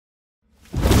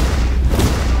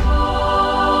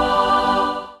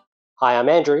Hi, I'm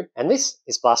Andrew, and this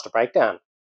is Blaster Breakdown.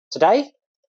 Today,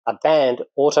 a banned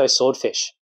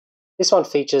auto-Swordfish. This one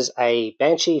features a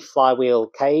Banshee flywheel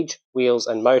cage, wheels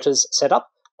and motors setup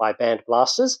by Banned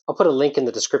Blasters. I'll put a link in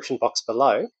the description box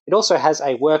below. It also has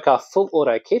a worker full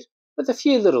auto kit with a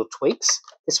few little tweaks.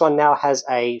 This one now has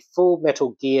a full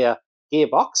metal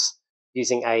gearbox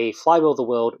using a Flywheel The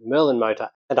World Merlin motor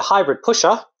and a hybrid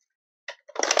pusher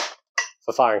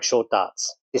for firing short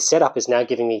darts. This setup is now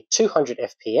giving me 200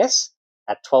 FPS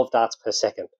at 12 darts per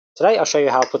second. Today I'll show you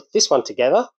how I put this one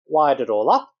together, wired it all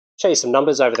up, show you some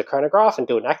numbers over the chronograph and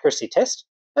do an accuracy test,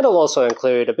 and I'll also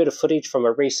include a bit of footage from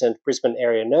a recent Brisbane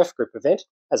area Nerf group event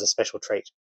as a special treat.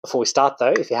 Before we start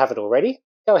though, if you haven't already,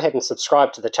 go ahead and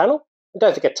subscribe to the channel, and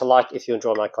don't forget to like if you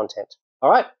enjoy my content.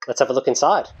 Alright, let's have a look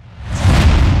inside.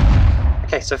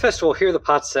 Okay, so first of all, here are the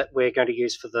parts that we're going to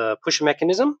use for the pusher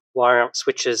mechanism, wiring up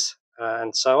switches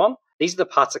and so on. These are the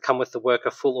parts that come with the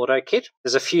worker full auto kit.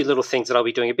 There's a few little things that I'll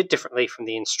be doing a bit differently from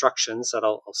the instructions that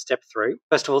I'll step through.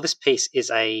 First of all, this piece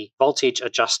is a voltage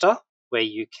adjuster where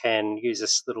you can use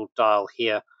this little dial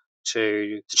here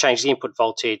to change the input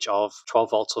voltage of 12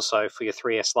 volts or so for your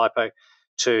 3S LiPo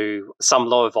to some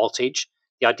lower voltage.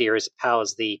 The idea is it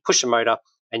powers the pusher motor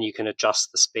and you can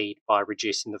adjust the speed by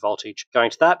reducing the voltage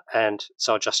going to that, and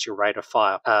so adjust your rate of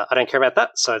fire. I don't care about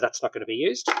that, so that's not going to be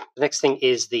used. The next thing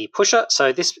is the pusher.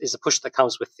 So this is a pusher that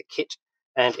comes with the kit,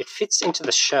 and it fits into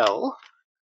the shell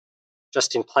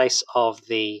just in place of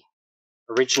the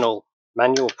original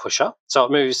manual pusher. So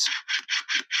it moves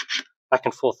back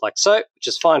and forth like so, which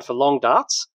is fine for long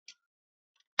darts.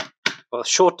 Well,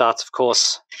 short darts, of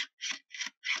course,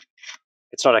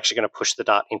 it's not actually going to push the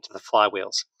dart into the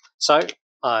flywheels. So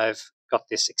I've got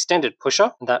this extended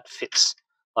pusher and that fits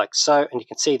like so, and you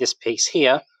can see this piece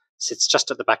here sits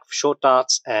just at the back of short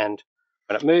darts, and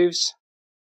when it moves,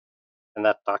 and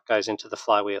that dart goes into the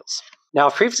flywheels. Now,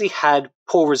 I've previously had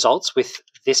poor results with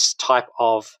this type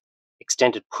of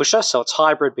extended pusher, so it's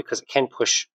hybrid because it can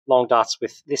push long darts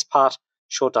with this part,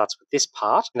 short darts with this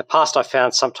part. In the past, I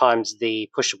found sometimes the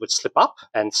pusher would slip up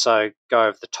and so go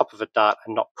over the top of a dart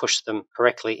and not push them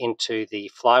correctly into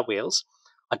the flywheels.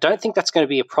 I don't think that's going to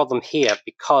be a problem here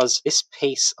because this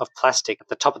piece of plastic at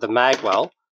the top of the magwell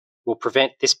will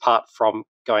prevent this part from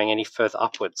going any further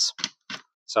upwards.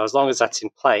 So as long as that's in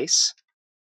place,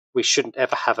 we shouldn't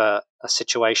ever have a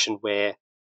situation where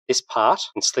this part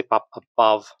can slip up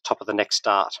above top of the next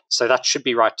dart. So that should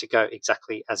be right to go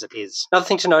exactly as it is. Another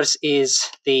thing to notice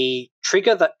is the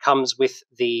trigger that comes with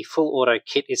the full auto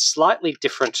kit is slightly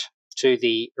different to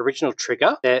the original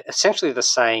trigger. They're essentially the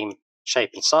same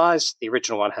shape and size. The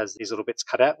original one has these little bits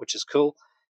cut out, which is cool,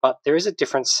 but there is a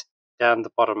difference down the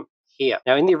bottom here.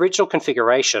 Now, in the original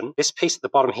configuration, this piece at the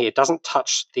bottom here doesn't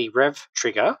touch the rev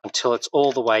trigger until it's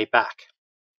all the way back.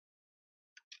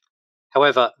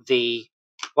 However, the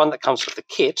one that comes with the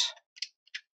kit,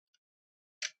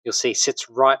 you'll see sits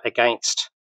right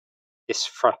against this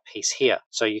front piece here.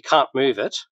 So you can't move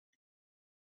it,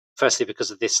 firstly because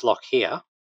of this lock here,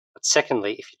 but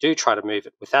secondly, if you do try to move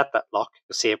it without that lock,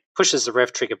 you'll see it pushes the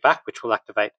rev trigger back, which will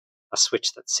activate a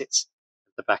switch that sits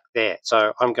at the back there.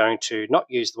 So I'm going to not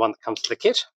use the one that comes with the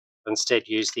kit, but instead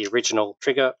use the original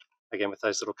trigger, again with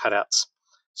those little cutouts.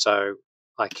 So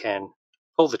I can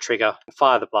pull the trigger and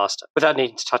fire the blaster without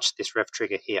needing to touch this rev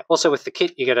trigger here. Also with the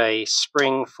kit, you get a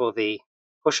spring for the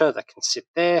pusher that can sit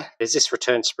there. There's this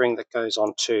return spring that goes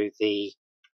onto the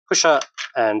pusher,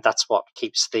 and that's what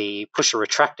keeps the pusher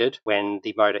retracted when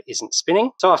the motor isn't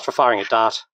spinning. So after firing a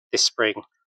dart, this spring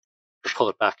will pull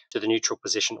it back to the neutral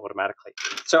position automatically.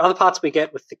 So other parts we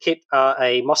get with the kit are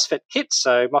a MOSFET kit,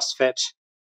 so MOSFET,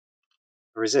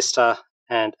 a resistor,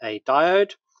 and a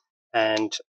diode.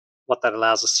 And what that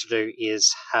allows us to do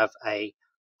is have a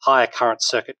higher current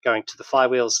circuit going to the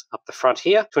flywheels up the front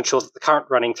here to ensure that the current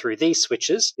running through these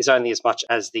switches is only as much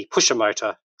as the pusher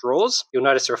motor draws. You'll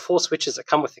notice there are 4 switches that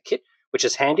come with the kit, which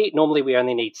is handy. Normally we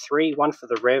only need 3, one for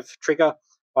the rev trigger,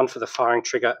 one for the firing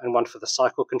trigger, and one for the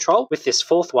cycle control. With this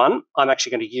 4th one, I'm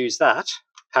actually going to use that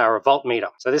to power a voltmeter.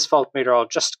 So this voltmeter I'll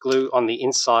just glue on the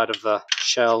inside of the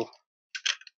shell,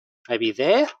 maybe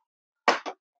there.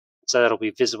 So that'll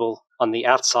be visible on the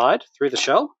outside through the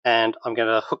shell. And I'm going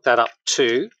to hook that up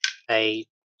to a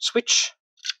switch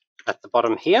at the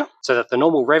bottom here so that the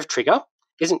normal rev trigger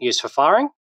isn't used for firing,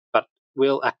 but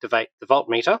will activate the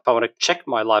voltmeter if I want to check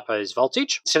my LiPo's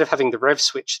voltage. Instead of having the rev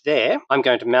switch there, I'm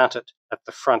going to mount it at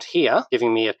the front here,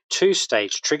 giving me a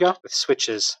 2-stage trigger with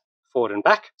switches forward and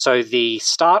back. So the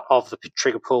start of the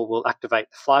trigger pull will activate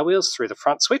the flywheels through the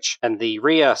front switch, and the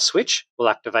rear switch will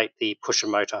activate the pusher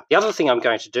motor. The other thing I'm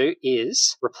going to do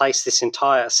is replace this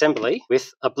entire assembly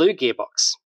with a blue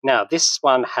gearbox. Now, this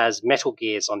one has metal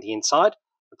gears on the inside.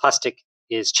 The plastic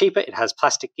is cheaper. It has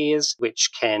plastic gears, which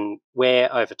can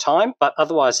wear over time, but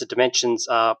otherwise the dimensions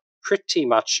are pretty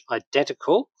much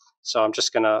identical. So I'm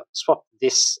just going to swap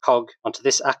this cog onto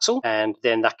this axle, and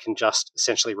then that can just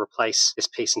essentially replace this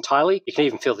piece entirely. You can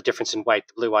even feel the difference in weight.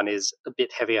 The blue one is a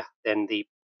bit heavier than the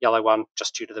yellow one,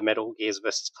 just due to the metal gears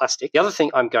versus plastic. The other thing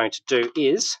I'm going to do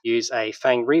is use a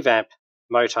Fang revamp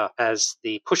motor as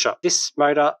the pusher. This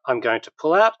motor I'm going to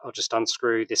pull out. I'll just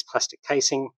unscrew this plastic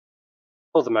casing,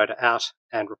 pull the motor out,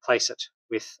 and replace it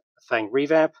with a Fang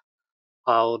revamp.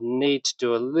 I'll need to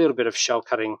do a little bit of shell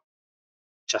cutting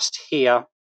just here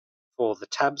for the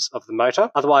tabs of the motor.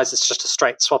 Otherwise, it's just a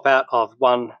straight swap out of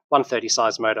one 130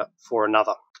 size motor for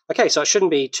another. Okay, so it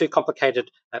shouldn't be too complicated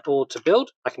at all to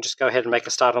build. I can just go ahead and make a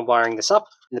start on wiring this up.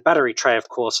 In the battery tray, of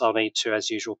course, I'll need to, as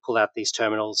usual, pull out these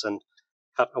terminals and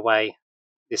cut away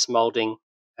this molding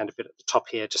and a bit at the top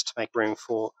here just to make room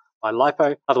for my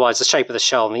LiPo. Otherwise, the shape of the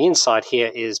shell on the inside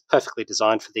here is perfectly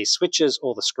designed for these switches.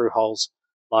 All the screw holes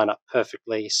line up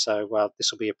perfectly, so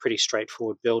this will be a pretty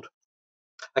straightforward build.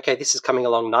 Okay, this is coming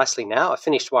along nicely now. I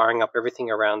finished wiring up everything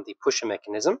around the pusher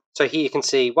mechanism. So here you can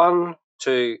see 1,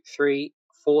 2, 3,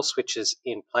 4 switches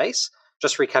in place.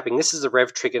 Just recapping, this is the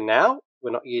rev trigger now. We're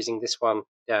not using this one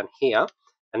down here.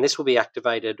 And this will be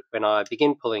activated when I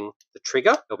begin pulling the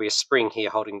trigger. There'll be a spring here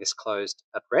holding this closed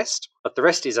at rest. But the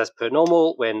rest is as per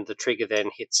normal. When the trigger then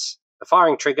hits the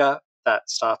firing trigger, that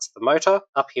starts the motor.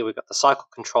 Up here we've got the cycle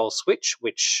control switch,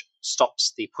 which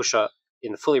stops the pusher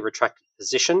in the fully retracted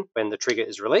position when the trigger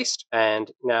is released.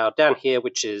 And now down here,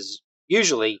 which is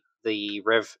usually the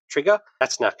rev trigger,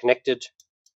 that's now connected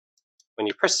when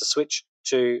you press the switch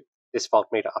to this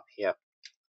voltmeter up here,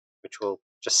 which will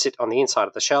just sit on the inside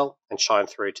of the shell and shine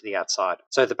through to the outside.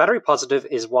 So the battery positive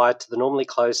is wired to the normally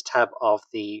closed tab of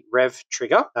the rev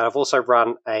trigger. And I've also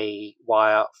run a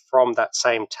wire from that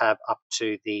same tab up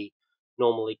to the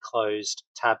normally closed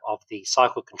tab of the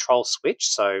cycle control switch,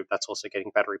 so that's also getting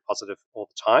battery positive all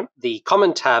the time. The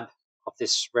common tab of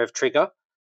this rev trigger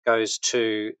goes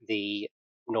to the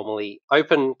normally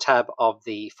open tab of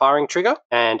the firing trigger,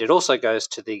 and it also goes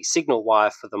to the signal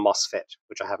wire for the MOSFET,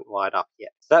 which I haven't wired up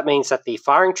yet. So that means that the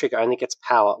firing trigger only gets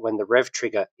power when the rev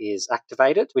trigger is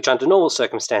activated, which under normal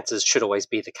circumstances should always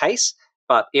be the case.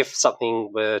 But if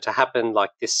something were to happen,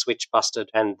 like this switch busted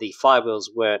and the flywheels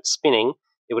weren't spinning,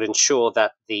 it would ensure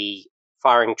that the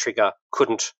firing trigger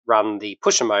couldn't run the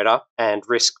pusher motor and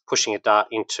risk pushing a dart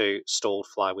into stalled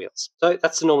flywheels. So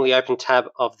that's the normally open tab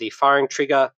of the firing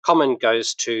trigger. Common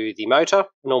goes to the motor.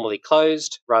 Normally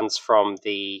closed runs from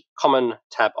the common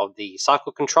tab of the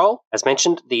cycle control. As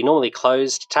mentioned, the normally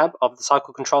closed tab of the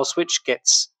cycle control switch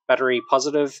gets battery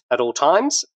positive at all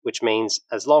times, which means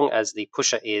as long as the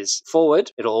pusher is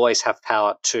forward, it'll always have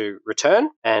power to return.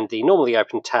 And the normally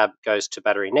open tab goes to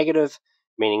battery negative,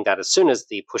 meaning that as soon as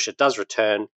the pusher does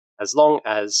return, as long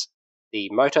as the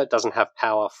motor doesn't have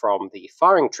power from the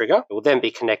firing trigger, it will then be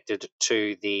connected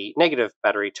to the negative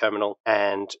battery terminal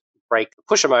and break the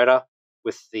pusher motor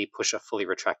with the pusher fully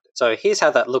retracted. So here's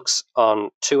how that looks on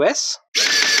 2S.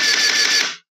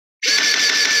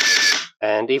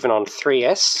 And even on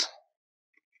 3S.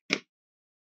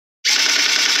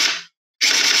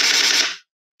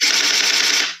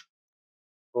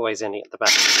 Always ending at the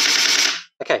back.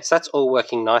 Okay, so that's all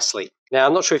working nicely. Now,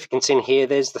 I'm not sure if you can see in here,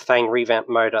 there's the Fang revamp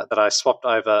motor that I swapped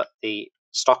over the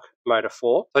stock motor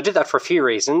for. So I did that for a few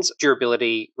reasons: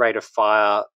 durability, rate of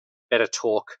fire, better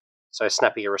torque, so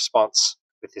snappier response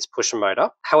with this pusher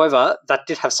motor. However, that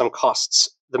did have some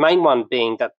costs. The main one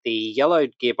being that the yellow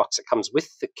gearbox that comes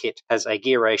with the kit has a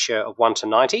gear ratio of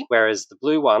 1:90, whereas the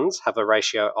blue ones have a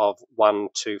ratio of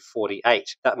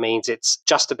 1:48. That means it's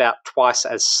just about twice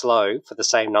as slow for the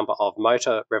same number of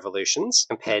motor revolutions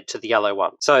compared to the yellow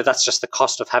one. So that's just the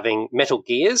cost of having metal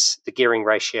gears. The gearing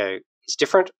ratio is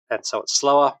different, and so it's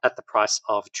slower at the price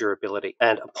of durability.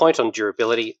 And a point on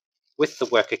durability: with the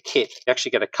worker kit, you actually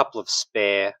get a couple of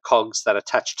spare cogs that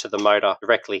attach to the motor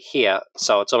directly here.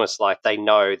 So it's almost like they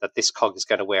know that this cog is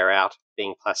going to wear out,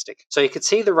 being plastic. So you could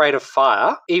see the rate of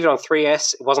fire. Even on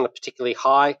 3S, it wasn't particularly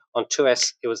high. On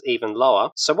 2S, it was even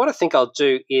lower. So what I think I'll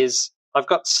do is, I've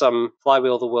got some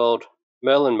Flywheel The World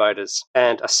Merlin motors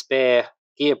and a spare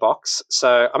gearbox.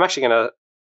 So I'm actually going to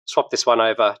swap this one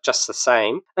over just the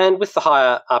same. And with the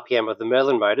higher RPM of the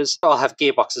Merlin motors, I'll have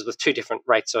gearboxes with two different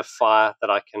rates of fire that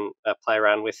I can play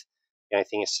around with. The only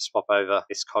thing is to swap over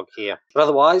this cog here. But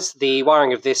otherwise, the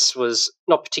wiring of this was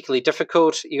not particularly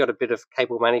difficult. You got a bit of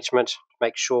cable management to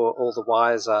make sure all the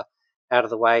wires are out of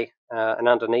the way and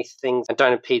underneath things and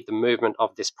don't impede the movement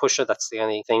of this pusher. That's the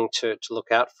only thing to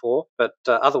look out for. But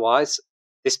otherwise,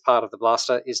 this part of the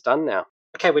blaster is done now.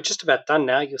 Okay, we're just about done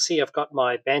now. You'll see I've got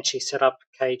my Banshee set up,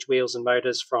 cage, wheels and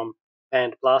motors from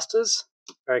Band Blasters.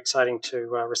 Very exciting to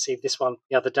receive this one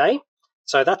the other day.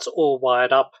 So that's all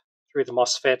wired up through the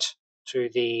MOSFET to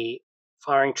the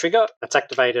firing trigger. That's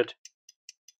activated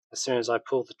as soon as I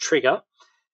pull the trigger.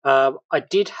 I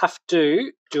did have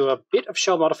to do a bit of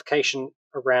shell modification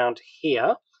around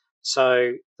here.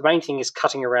 So the main thing is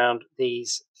cutting around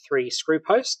these 3 screw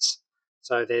posts.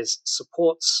 So there's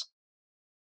supports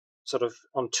sort of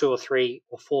on 2 or 3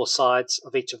 or 4 sides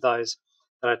of each of those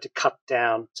that I had to cut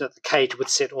down so that the cage would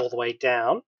sit all the way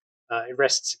down. It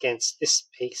rests against this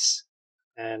piece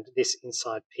and this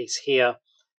inside piece here.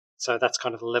 So that's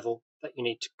kind of the level that you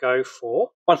need to go for.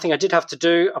 One thing I did have to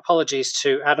do, apologies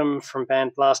to Adam from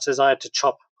Band Blasters, I had to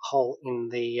chop a hole in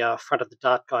the front of the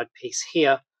dart guide piece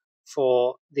here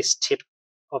for this tip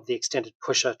of the extended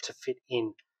pusher to fit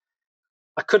in.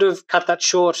 I could have cut that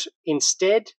short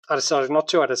instead. I decided not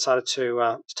to. I decided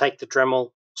to take the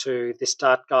Dremel to this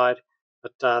dart guide,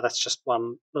 but that's just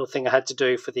one little thing I had to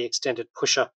do for the extended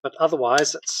pusher. But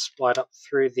otherwise, it's wired up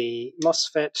through the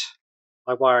MOSFET.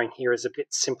 My wiring here is a bit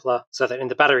simpler, so that in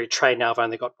the battery tray now I've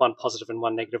only got 1 positive and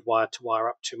 1 negative wire to wire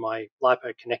up to my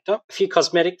LiPo connector. A few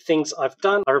cosmetic things I've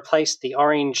done. I replaced the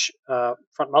orange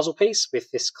front muzzle piece with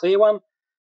this clear one,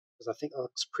 because I think that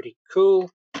looks pretty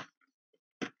cool.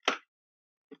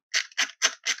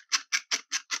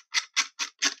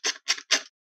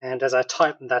 And as I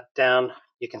tighten that down,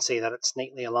 you can see that it's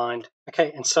neatly aligned.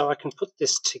 Okay, and so I can put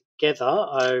this together.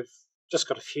 I've just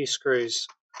got a few screws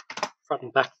front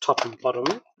and back, top and bottom,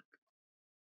 to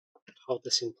hold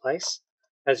this in place.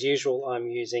 As usual, I'm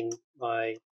using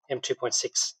my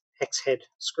M2.6 hex head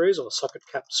screws or socket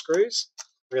cap screws.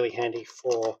 Really handy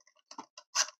for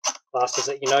blasters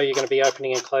that you know you're going to be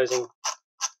opening and closing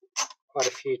quite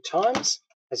a few times.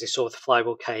 As you saw with the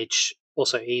flywheel cage,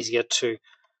 also easier to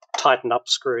tighten up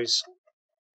screws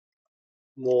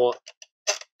more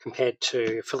compared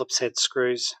to Phillips head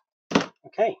screws.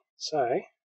 Okay, so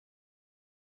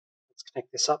let's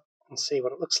connect this up and see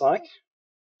what it looks like.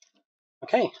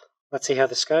 Okay, let's see how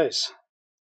this goes.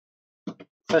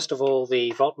 First of all,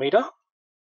 the voltmeter.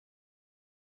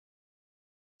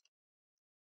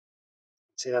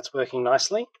 See, that's working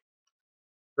nicely.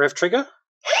 Rev trigger.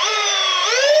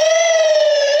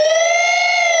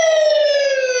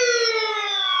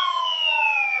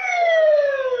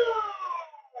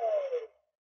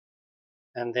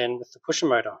 And then with the pusher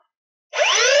motor.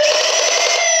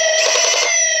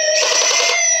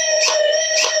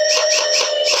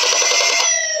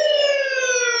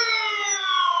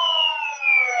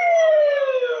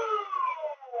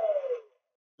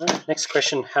 Next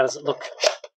question, how does it look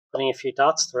putting a few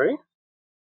darts through?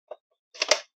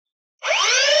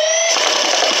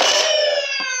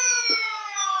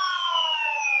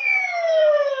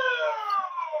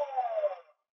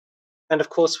 And of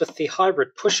course, with the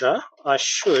hybrid pusher, I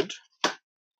should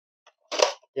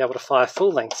be able to fire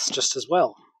full lengths just as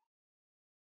well.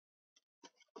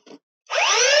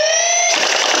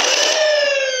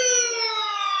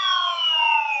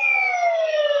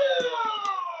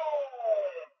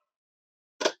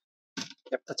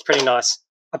 Yep, that's pretty nice.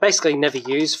 I basically never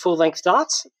use full-length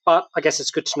darts, but I guess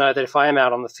it's good to know that if I am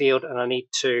out on the field and I need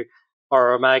to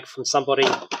borrow a mag from somebody,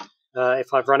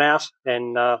 if I've run out,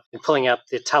 then pulling out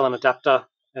the Talon adapter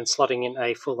and slotting in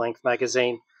a full-length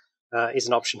magazine is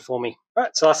an option for me. All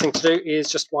right, so last thing to do is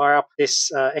just wire up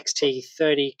this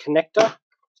XT30 connector to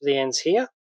the ends here,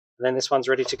 and then this one's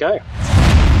ready to go.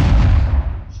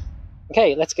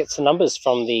 Okay, let's get some numbers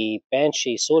from the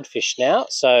Banshee Swordfish now.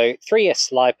 So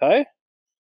 3S LiPo,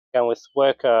 going with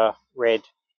Worker Red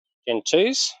Gen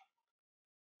 2s.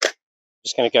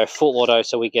 Just going to go full auto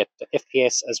so we get the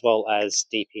FPS as well as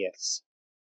DPS.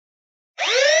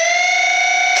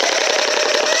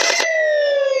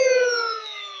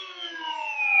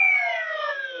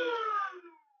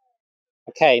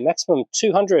 Okay, maximum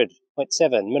 200.7,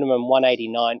 minimum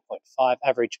 189.5,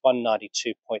 average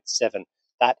 192.7.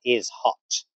 That is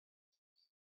hot.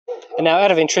 And now, out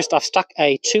of interest, I've stuck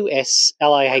a 2S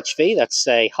LIHV, that's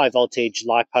a high voltage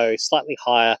LiPo, slightly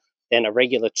higher than a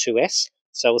regular 2S.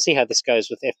 So we'll see how this goes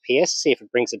with FPS, see if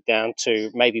it brings it down to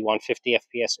maybe 150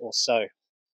 FPS or so.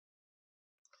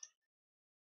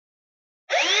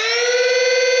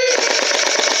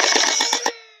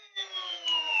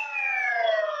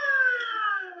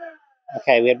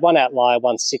 Okay, we had one outlier,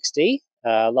 160,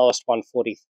 lowest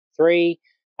 143,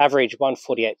 average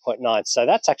 148.9. So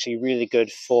that's actually really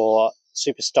good for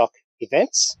super stock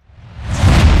events.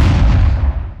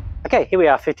 Okay, here we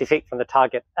are 50 feet from the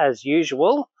target as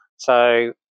usual.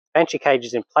 So Banshee cage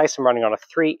is in place. I'm running on a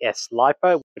 3S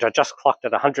LiPo. which I just clocked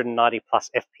at 190 plus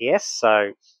FPS,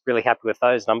 so really happy with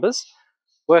those numbers.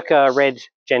 Worker Red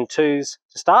Gen 2s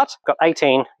to start. Got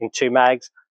 18 in 2 mags.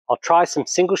 I'll try some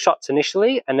single shots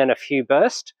initially and then a few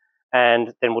burst,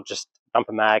 and then we'll just dump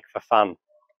a mag for fun.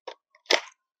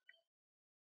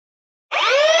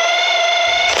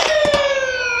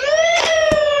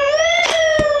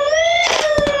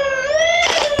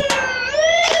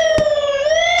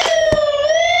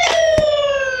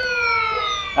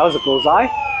 That was a bullseye.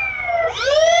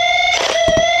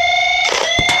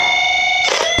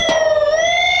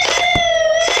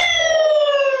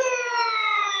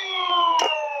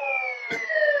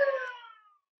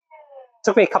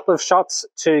 Took me a couple of shots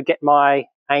to get my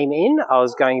aim in. I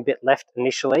was going a bit left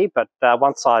initially, but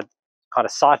once I'd kind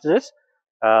of sighted it,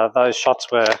 those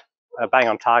shots were bang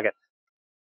on target.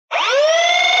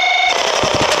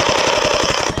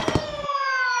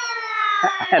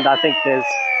 And I think there's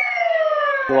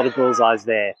a lot of bullseyes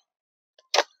there.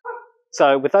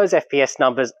 So with those FPS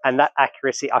numbers and that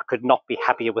accuracy, I could not be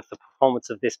happier with the performance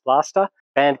of this blaster.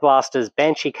 Band Blaster's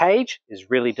Banshee cage is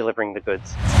really delivering the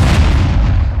goods.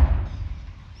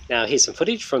 Now here's some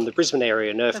footage from the Brisbane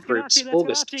Area Nerf Group's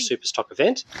August Superstock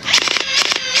event.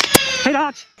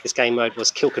 This game mode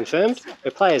was kill confirmed,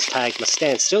 where players' tag must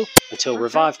stand still until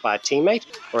revived by a teammate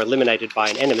or eliminated by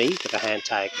an enemy with a hand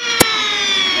tag.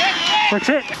 That's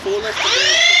it.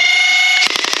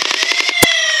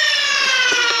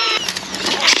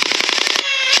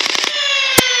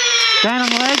 Down on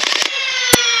the leg,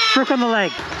 crook on the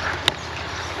leg.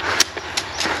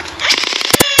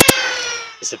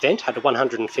 This event had a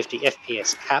 150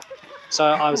 FPS cap, so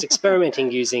I was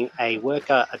experimenting using a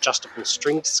worker adjustable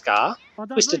stringed scar,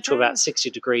 twisted to about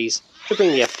 60 degrees to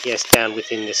bring the FPS down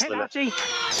within this limit.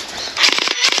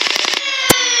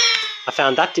 I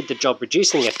found that did the job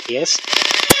reducing FPS,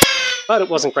 but it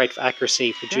wasn't great for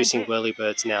accuracy, producing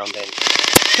whirlybirds now and then.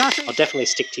 I'll definitely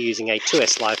stick to using a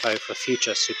 2S LiPo for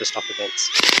future Superstock events.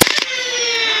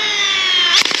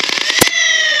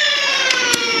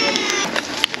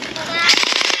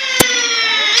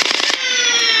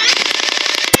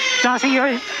 Darcy, you're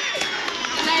in.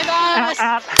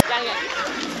 Out.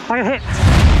 I got hit.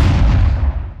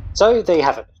 So there you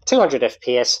have it. 200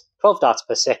 FPS, 12 darts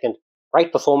per second,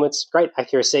 great performance, great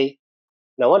accuracy.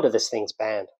 No wonder this thing's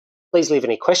banned. Please leave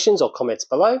any questions or comments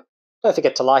below. Don't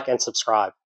forget to like and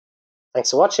subscribe.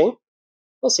 Thanks for watching.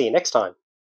 We'll see you next time.